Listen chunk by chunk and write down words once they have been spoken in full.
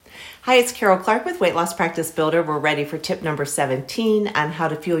Hi, it's Carol Clark with Weight Loss Practice Builder. We're ready for tip number 17 on how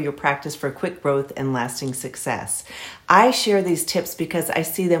to fuel your practice for quick growth and lasting success. I share these tips because I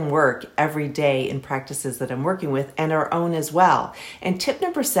see them work every day in practices that I'm working with and our own as well. And tip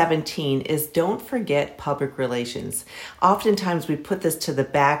number 17 is don't forget public relations. Oftentimes we put this to the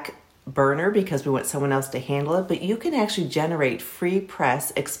back burner because we want someone else to handle it, but you can actually generate free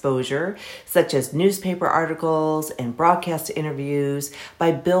press exposure such as newspaper articles and broadcast interviews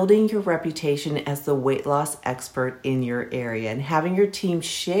by building your reputation as the weight loss expert in your area and having your team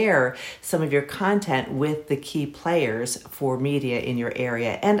share some of your content with the key players for media in your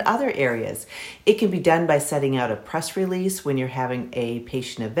area and other areas. It can be done by setting out a press release when you're having a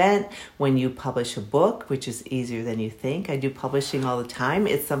patient event, when you publish a book, which is easier than you think. I do publishing all the time.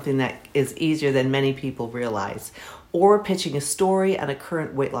 It's something that is easier than many people realize. Or pitching a story on a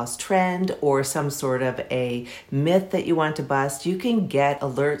current weight loss trend or some sort of a myth that you want to bust. You can get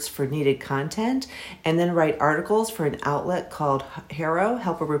alerts for needed content and then write articles for an outlet called HARO,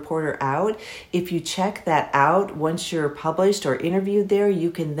 Help a Reporter Out. If you check that out, once you're published or interviewed there,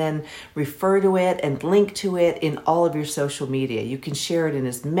 you can then refer to it and link to it in all of your social media. You can share it in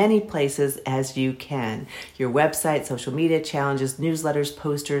as many places as you can. Your website, social media challenges, newsletters,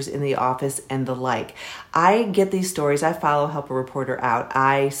 posters in the office, and the like. I get these stories. I follow Help a Reporter Out.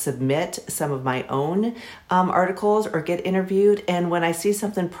 I submit some of my own articles or get interviewed. And when I see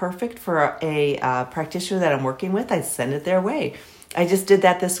something perfect for a practitioner that I'm working with, I send it their way. I just did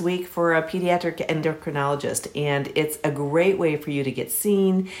that this week for a pediatric endocrinologist, and it's a great way for you to get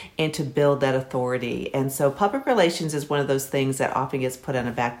seen and to build that authority. And so public relations is one of those things that often gets put on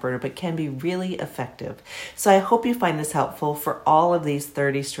a back burner, but can be really effective. So I hope you find this helpful. For all of these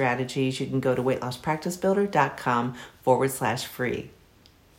 30 strategies, you can go to weightlosspracticebuilder.com/free.